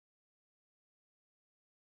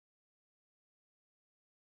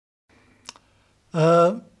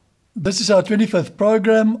Uh, this is our 25th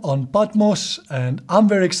program on Patmos, and I'm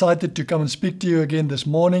very excited to come and speak to you again this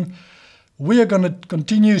morning. We are going to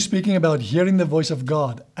continue speaking about hearing the voice of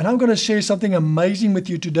God, and I'm going to share something amazing with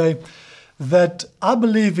you today that I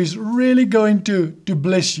believe is really going to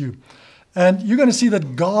bless you. And you're going to see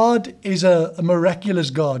that God is a miraculous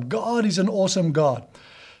God. God is an awesome God.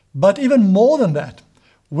 But even more than that,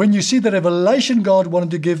 when you see the revelation God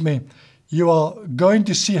wanted to give me, you are going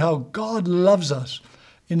to see how God loves us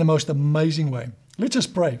in the most amazing way. Let's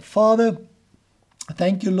just pray. Father,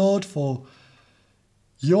 thank you, Lord, for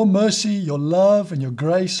your mercy, your love, and your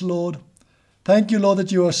grace, Lord. Thank you, Lord,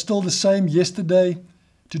 that you are still the same yesterday,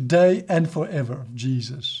 today, and forever,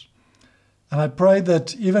 Jesus. And I pray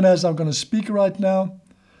that even as I'm going to speak right now,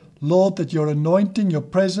 Lord, that your anointing, your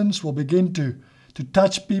presence will begin to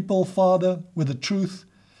touch people, Father, with the truth.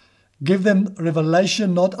 Give them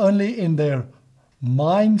revelation not only in their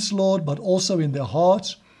minds, Lord, but also in their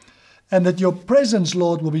hearts. And that your presence,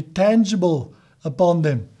 Lord, will be tangible upon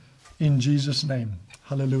them. In Jesus' name.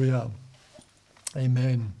 Hallelujah.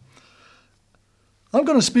 Amen. I'm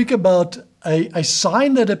going to speak about a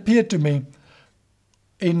sign that appeared to me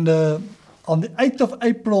on the 8th of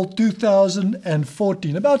April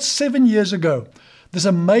 2014, about 7 years ago. This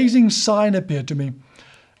amazing sign appeared to me.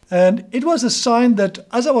 And it was a sign that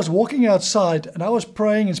as I was walking outside and I was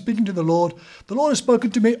praying and speaking to the Lord has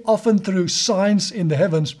spoken to me often through signs in the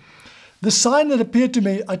heavens. The sign that appeared to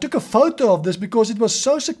me, I took a photo of this because it was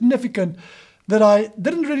so significant that I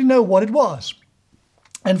didn't really know what it was.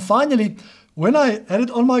 And finally, when I had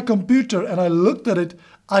it on my computer and I looked at it,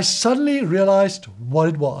 I suddenly realized what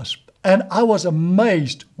it was. And I was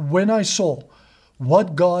amazed when I saw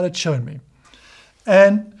what God had shown me.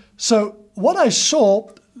 And so what I saw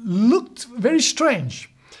looked very strange.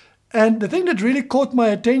 And the thing that really caught my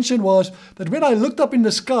attention was that when I looked up in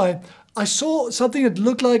the sky, I saw something that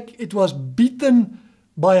looked like it was beaten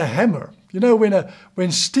by a hammer. You know,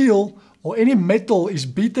 when steel or any metal is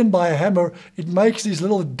beaten by a hammer, it makes these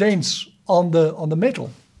little dents on the metal.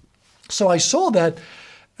 So I saw that,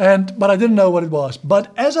 but I didn't know what it was.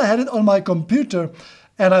 But as I had it on my computer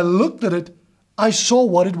and I looked at it, I saw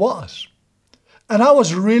what it was. And I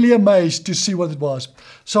was really amazed to see what it was.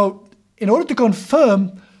 So in order to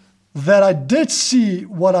confirm that I did see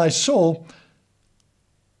what I saw,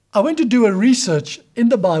 I went to do a research in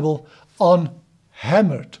the Bible on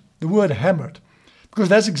hammered, the word hammered, because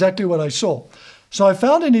that's exactly what I saw. So I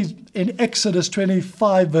found in Exodus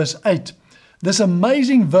 25 verse 8, this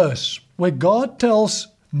amazing verse where God tells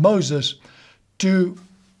Moses to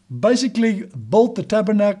basically build the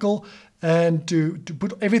tabernacle and to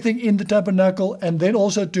put everything in the tabernacle, and then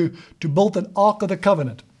also to build an ark of the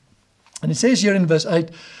covenant. And it says here in verse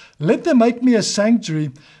 8, "Let them make me a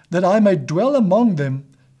sanctuary that I may dwell among them,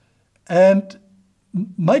 and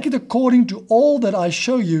make it according to all that I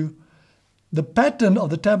show you, the pattern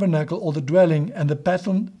of the tabernacle or the dwelling, and the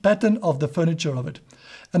pattern of the furniture of it.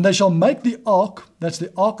 And they shall make the ark," that's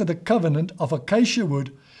the ark of the covenant, "of acacia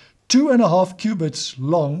wood, 2.5 cubits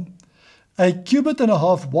long, 1.5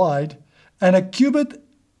 cubits wide, and 1.5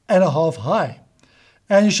 cubits high.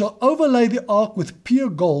 And you shall overlay the ark with pure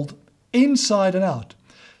gold inside and out,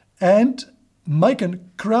 and make a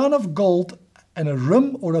crown of gold and a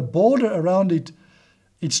rim or a border around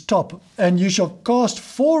its top. And you shall cast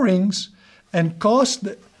 4 rings and cast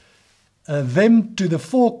them to the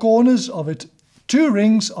 4 corners of it, 2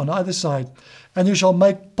 rings on either side. And you shall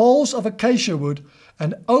make poles of acacia wood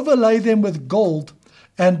and overlay them with gold,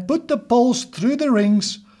 and put the poles through the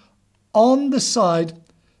rings on the side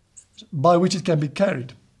by which it can be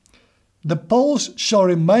carried. The poles shall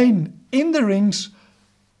remain in the rings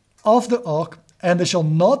of the ark, and they shall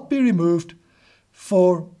not be removed,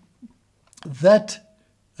 for that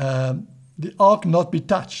the ark not be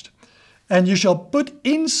touched. And you shall put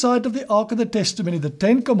inside of the ark of the testimony the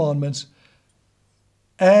 10 commandments,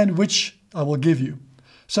 and which I will give you."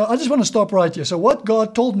 So I just want to stop right here. So what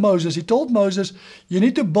God told Moses, he told Moses, you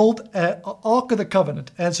need to build an ark of the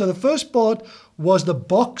covenant. And so the first part was the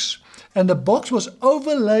box, and the box was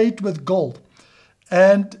overlaid with gold.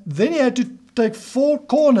 And then he had to take 4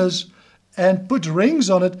 corners and put rings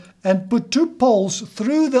on it, and put 2 poles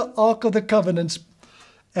through the ark of the covenants.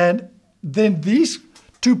 And then these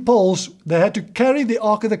 2 poles, they had to carry the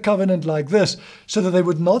ark of the covenant like this, so that they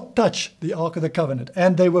would not touch the ark of the covenant.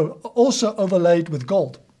 And they were also overlaid with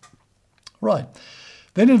gold. Right.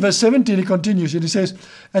 Then in verse 17 he continues, and he says,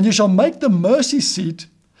 "And you shall make the mercy seat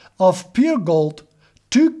of pure gold,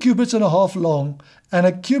 2.5 cubits long, and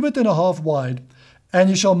 1.5 cubits wide. And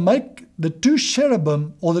you shall make the 2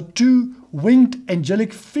 cherubim, or the 2 winged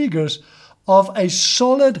angelic figures, of a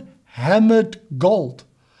solid hammered gold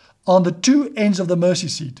on the two ends of the mercy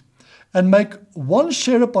seat, and make one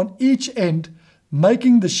cherub on each end,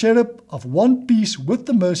 making the cherub of one piece with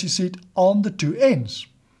the mercy seat on the two ends.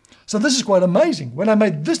 So this is quite amazing. When I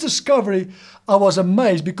made this discovery, I was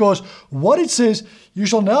amazed, because what it says, you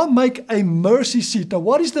shall now make a mercy seat. Now,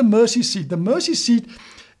 what is the mercy seat? The mercy seat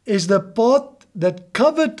is the part that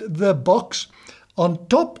covered the box on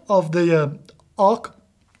top of the ark.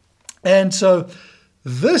 And so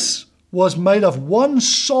this was made of one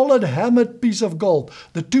solid hammered piece of gold.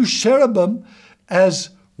 The two cherubim,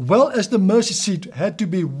 as well as the mercy seat, had to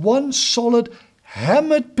be one solid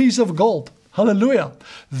hammered piece of gold. Hallelujah.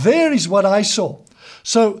 There is what I saw.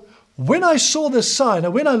 So when I saw the sign,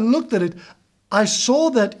 and when I looked at it, I saw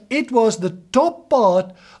that it was the top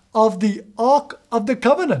part of the Ark of the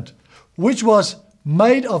Covenant, which was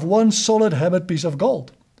made of one solid hammered piece of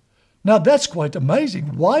gold. Now that's quite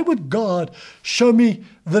amazing. Why would God show me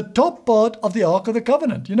the top part of the Ark of the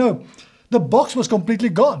Covenant? You know, the box was completely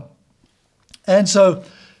gone. And so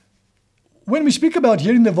when we speak about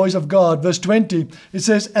hearing the voice of God, verse 20, it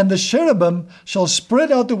says, and the cherubim shall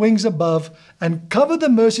spread out the wings above and cover the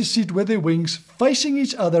mercy seat with their wings, facing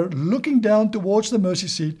each other, looking down towards the mercy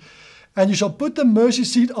seat. And you shall put the mercy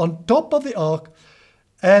seat on top of the ark,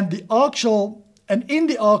 and in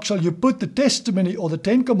the ark shall you put the testimony, or the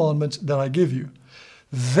 10 commandments that I give you.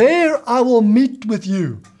 There I will meet with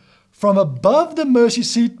you from above the mercy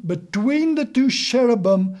seat, between the two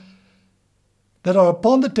cherubim that are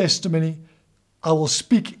upon the testimony. I will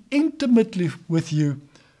speak intimately with you,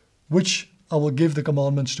 which I will give the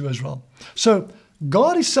commandments to Israel. So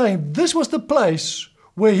God is saying this was the place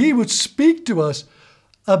where He would speak to us,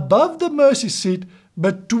 above the mercy seat,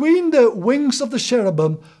 between the wings of the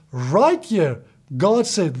cherubim. Right here, God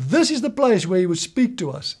said this is the place where He would speak to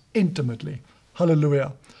us intimately.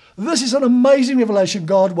 Hallelujah. This is an amazing revelation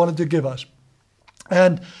God wanted to give us.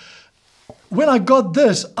 And when I got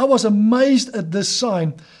this, I was amazed at this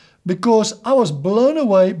sign, because I was blown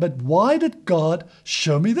away. But why did God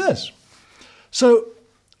show me this? So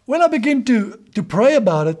when I began to pray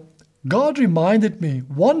about it, God reminded me.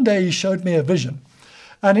 One day He showed me a vision.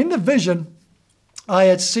 And in the vision, I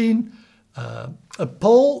had seen a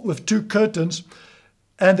pole with two curtains,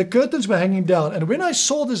 and the curtains were hanging down. And when I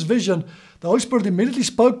saw this vision, the Holy Spirit immediately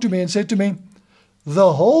spoke to me and said to me,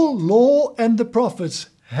 the whole law and the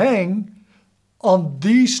prophets hang on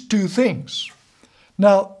these two things.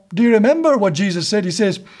 Now, do you remember what Jesus said? He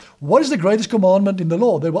says, what is the greatest commandment in the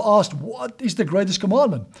law? They were asked, what is the greatest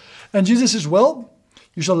commandment? And Jesus says, well,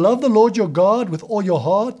 you shall love the Lord your God with all your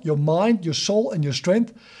heart, your mind, your soul, and your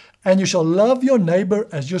strength, and you shall love your neighbor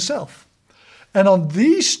as yourself. And on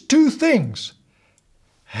these two things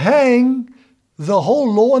hang the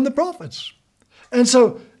whole law and the prophets. And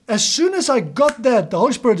so as soon as I got that, the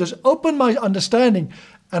Holy Spirit just opened my understanding,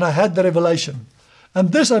 and I had the revelation.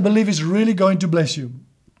 And this, I believe, is really going to bless you.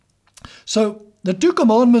 So the two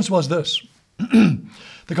commandments was this.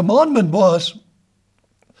 The commandment was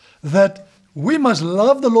that we must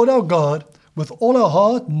love the Lord our God with all our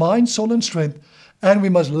heart, mind, soul, and strength, and we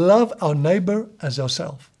must love our neighbor as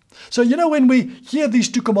ourselves. So, you know, when we hear these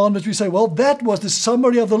two commandments, we say, well, that was the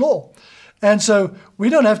summary of the law. And so we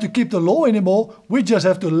don't have to keep the law anymore. We just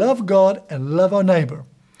have to love God and love our neighbor.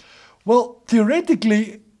 Well,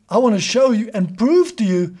 theoretically, I want to show you and prove to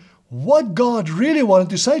you what God really wanted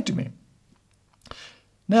to say to me.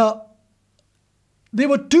 Now, there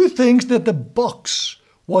were two things that the box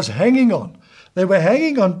was hanging on. They were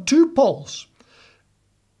hanging on two poles.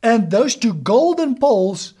 And those two golden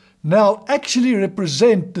poles now actually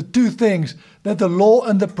represent the two things that the law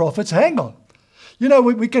and the prophets hang on. You know,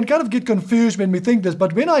 we can kind of get confused when we think this,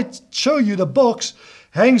 but when I show you the box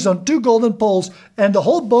hangs on two golden poles, and the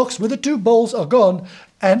whole box with the two bowls are gone,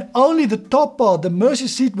 and only the top part, the mercy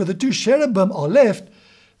seat with the two cherubim, are left,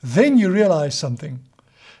 then you realize something.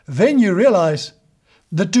 Then you realize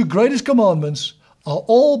the two greatest commandments are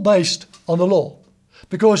all based on the law.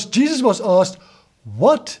 Because Jesus was asked,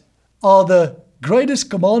 what are the greatest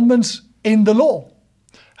commandments in the law?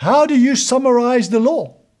 How do you summarize the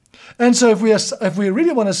law? And so if we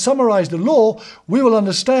really want to summarize the law, we will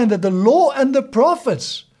understand that the law and the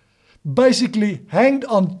prophets basically hanged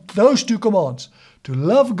on those two commands, to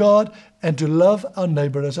love God and to love our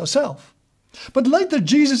neighbor as ourselves. But later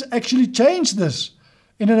Jesus actually changed this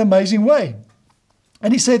in an amazing way.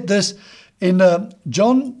 And He said this in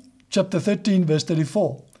John chapter 13, verse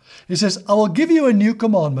 34. He says, I will give you a new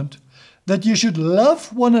commandment, that you should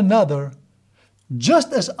love one another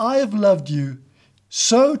just as I have loved you,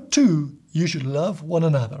 so too you should love one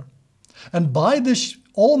another. And by this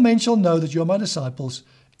all men shall know that you are my disciples,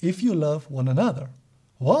 if you love one another.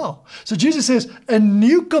 Wow. So Jesus says, a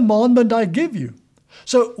new commandment I give you.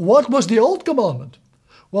 So what was the old commandment?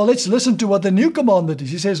 Well, let's listen to what the new commandment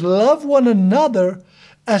is. He says, love one another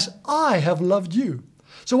as I have loved you.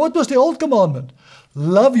 So what was the old commandment?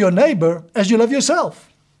 Love your neighbor as you love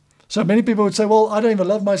yourself. So many people would say, well, I don't even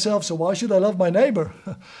love myself, so why should I love my neighbor?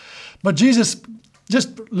 But Jesus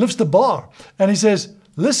just lifts the bar and he says,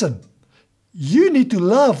 listen, you need to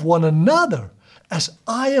love one another as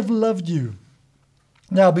I have loved you.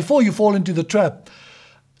 Now, before you fall into the trap,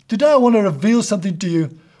 today I want to reveal something to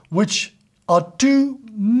you which are two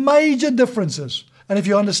major differences. And if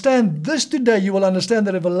you understand this today, you will understand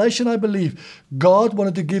the revelation I believe God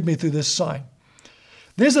wanted to give me through this sign.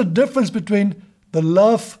 There's a difference between the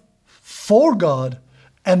love for God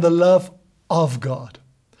and the love of God.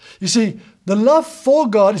 You see, the love for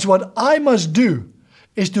God is what I must do,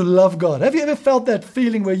 is to love God. Have you ever felt that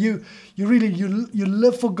feeling where you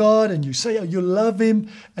live for God and you say you love Him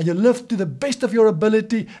and you live to the best of your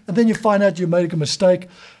ability, and then you find out you make a mistake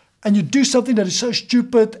and you do something that is so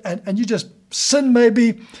stupid and you just sin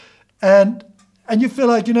maybe and you feel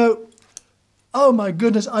like, oh my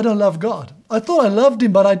goodness, I don't love God. I thought I loved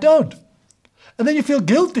Him, but I don't. And then you feel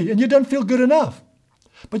guilty and you don't feel good enough.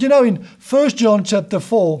 But in 1 John chapter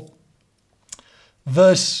 4,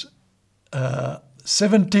 verse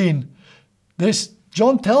 17,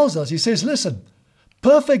 John tells us, he says, listen,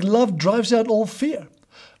 perfect love drives out all fear,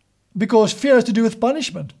 because fear has to do with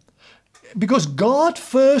punishment. Because God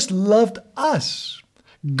first loved us.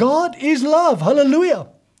 God is love. Hallelujah.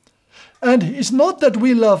 And it's not that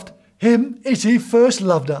we loved Him, it's He first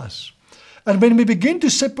loved us. And when we begin to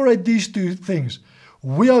separate these two things,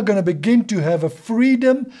 we are going to begin to have a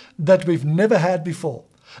freedom that we've never had before.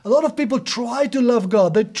 A lot of people try to love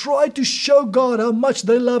God. They try to show God how much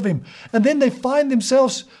they love Him. And then they find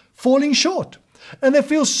themselves falling short. And they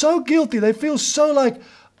feel so guilty. They feel so like,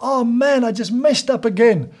 oh man, I just messed up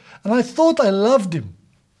again. And I thought I loved Him.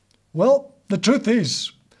 Well, the truth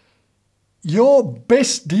is, your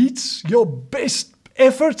best deeds, your best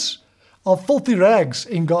efforts are filthy rags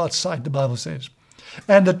in God's sight, the Bible says.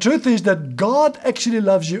 And the truth is that God actually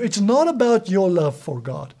loves you. It's not about your love for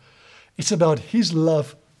God. It's about His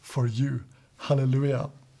love for you.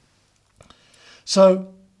 Hallelujah.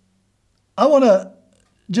 So I want to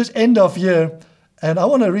just end off here, and I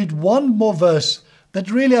want to read one more verse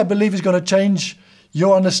that really I believe is going to change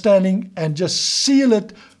your understanding and just seal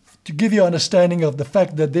it to give you understanding of the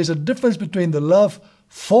fact that there's a difference between the love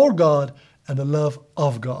for God and the love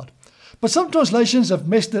of God. But some translations have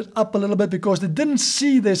messed it up a little bit because they didn't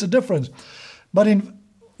see there's a difference. But in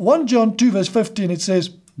 1 John 2 verse 15 it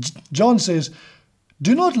says, John says,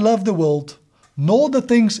 do not love the world, nor the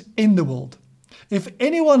things in the world. If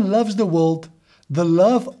anyone loves the world, the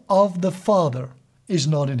love of the Father is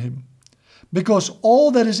not in him. Because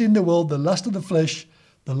all that is in the world, the lust of the flesh,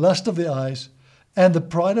 the lust of the eyes, and the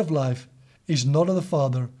pride of life, is not of the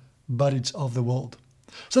Father, but it's of the world.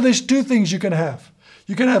 So there's two things you can have.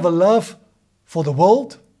 You can have a love for the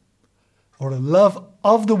world, or a love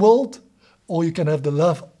of the world, or you can have the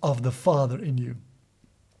love of the Father in you.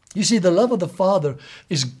 You see, the love of the Father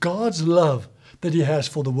is God's love that He has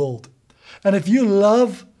for the world. And if you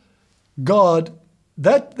love God,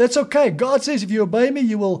 that's okay. God says, if you obey me,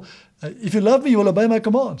 you will, if you love me, you will obey my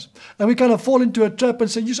commands. And we kind of fall into a trap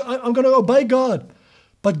and say, I'm going to obey God.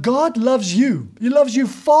 But God loves you. He loves you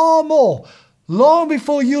far more. Long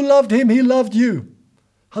before you loved Him, He loved you.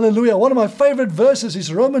 Hallelujah. One of my favorite verses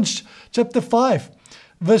is Romans chapter 5,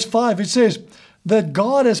 verse 5. It says that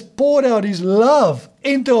God has poured out His love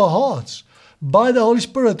into our hearts by the Holy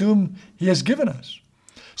Spirit whom He has given us.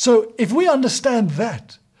 So if we understand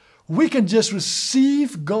that, we can just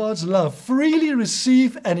receive God's love, freely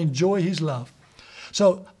receive and enjoy His love.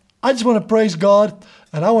 So I just want to praise God,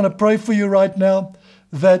 and I want to pray for you right now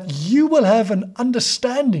that you will have an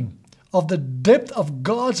understanding of the depth of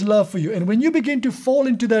God's love for you. And when you begin to fall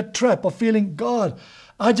into that trap of feeling, God,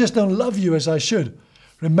 I just don't love you as I should,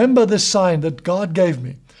 remember this sign that God gave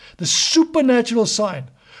me, the supernatural sign,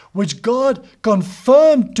 which God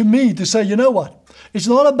confirmed to me to say, you know what? It's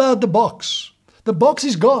not about the box. The box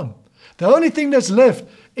is gone. The only thing that's left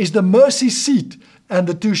is the mercy seat and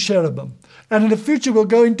the two cherubim. And in the future, we'll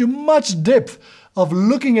go into much depth of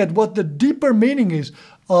looking at what the deeper meaning is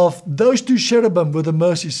of those two cherubim with the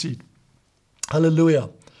mercy seat. Hallelujah.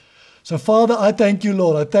 So, Father, I thank you,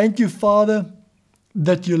 Lord. I thank you, Father,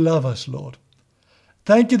 that you love us, Lord.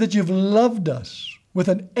 Thank you that you've loved us with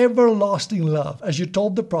an everlasting love, as you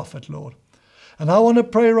told the prophet, Lord. And I want to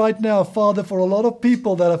pray right now, Father, for a lot of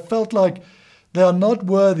people that have felt like they are not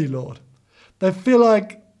worthy, Lord. They feel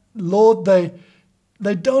like, Lord,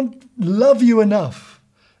 they don't love you enough.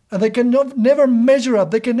 And they can never measure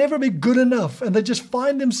up. They can never be good enough. And they just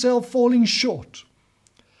find themselves falling short.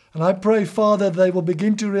 And I pray, Father, they will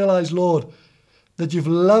begin to realize, Lord, that you've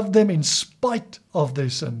loved them in spite of their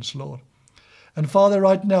sins, Lord. And Father,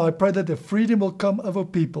 right now, I pray that the freedom will come over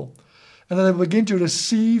people and that they will begin to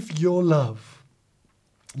receive your love.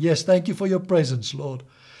 Yes, thank you for your presence, Lord.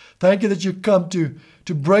 Thank you that you come to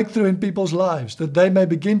break through in people's lives, that they may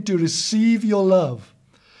begin to receive your love,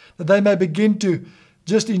 that they may begin to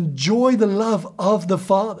just enjoy the love of the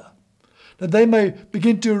Father, that they may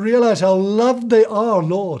begin to realize how loved they are,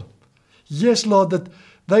 Lord. Yes, Lord, that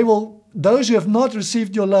they will, those who have not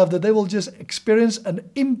received your love, that they will just experience an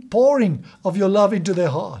impouring of your love into their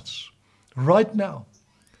hearts right now.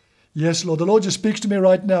 Yes, Lord, the Lord just speaks to me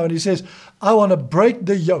right now and He says, I want to break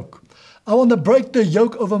the yoke. I want to break the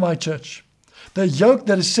yoke over my church. The yoke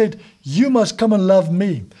that has said, you must come and love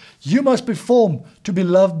me. You must perform to be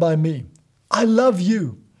loved by me. I love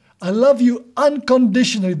you. I love you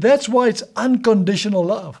unconditionally. That's why it's unconditional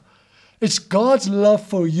love. It's God's love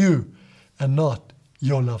for you and not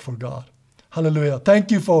your love for God. Hallelujah.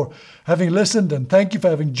 Thank you for having listened and thank you for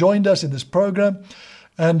having joined us in this program.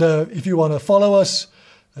 And if you want to follow us,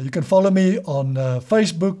 you can follow me on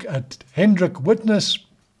Facebook at Hendrik Witness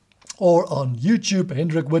or on YouTube,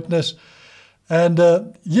 Hendrik Witness. And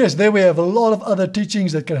yes, there we have a lot of other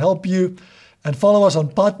teachings that can help you. And follow us on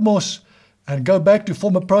Patmos and go back to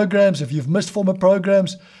former programs if you've missed former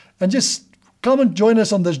programs. And just come and join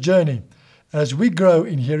us on this journey as we grow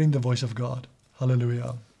in hearing the voice of God.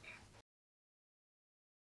 Hallelujah.